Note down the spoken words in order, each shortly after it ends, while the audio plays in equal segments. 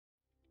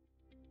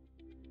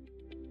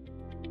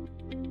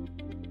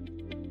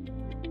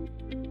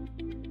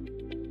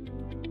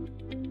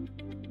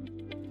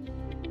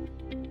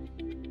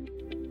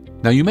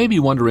Now you may be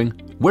wondering,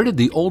 where did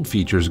the old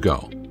features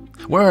go?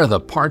 Where are the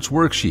parts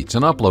worksheets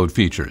and upload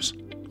features?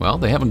 Well,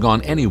 they haven't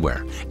gone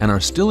anywhere and are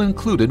still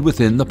included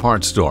within the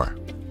Parts Store.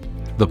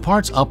 The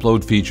Parts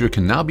Upload feature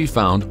can now be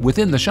found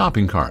within the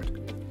shopping cart.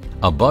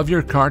 Above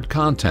your cart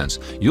contents,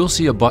 you'll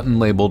see a button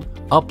labeled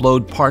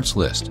Upload Parts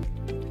List.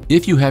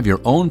 If you have your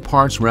own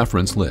parts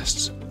reference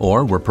lists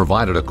or were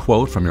provided a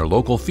quote from your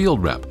local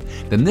field rep,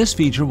 then this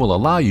feature will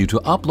allow you to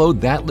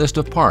upload that list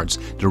of parts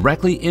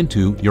directly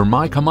into your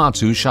My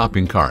Komatsu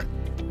shopping cart.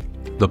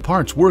 The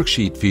Parts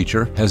Worksheet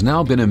feature has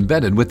now been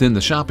embedded within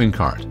the shopping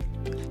cart.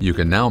 You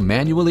can now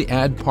manually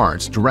add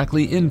parts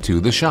directly into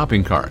the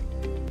shopping cart.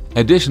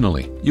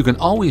 Additionally, you can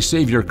always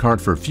save your cart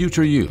for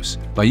future use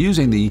by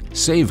using the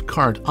Save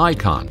Cart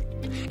icon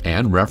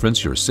and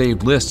reference your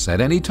saved lists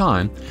at any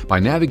time by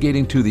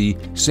navigating to the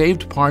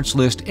Saved Parts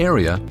List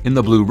area in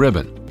the blue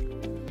ribbon.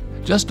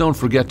 Just don't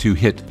forget to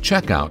hit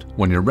Checkout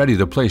when you're ready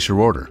to place your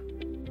order.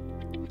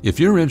 If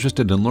you're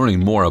interested in learning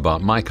more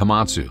about My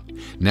Komatsu,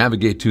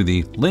 navigate to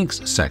the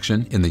Links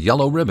section in the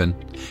yellow ribbon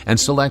and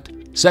select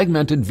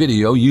Segmented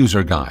Video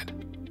User Guide.